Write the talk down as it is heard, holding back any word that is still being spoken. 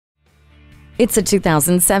It's a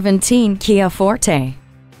 2017 Kia Forte.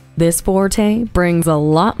 This Forte brings a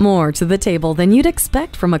lot more to the table than you'd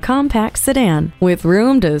expect from a compact sedan, with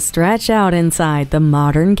room to stretch out inside the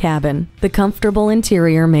modern cabin. The comfortable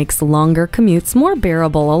interior makes longer commutes more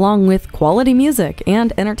bearable, along with quality music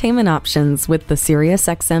and entertainment options with the Sirius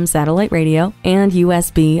XM satellite radio and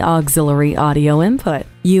USB auxiliary audio input.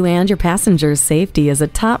 You and your passengers' safety is a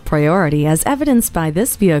top priority, as evidenced by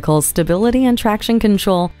this vehicle's stability and traction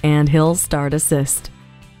control and hill start assist.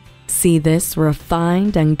 See this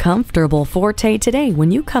refined and comfortable Forte today when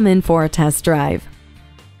you come in for a test drive.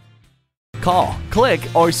 Call, click,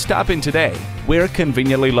 or stop in today. We're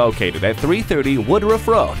conveniently located at 330 Woodruff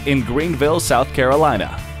Road in Greenville, South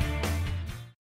Carolina.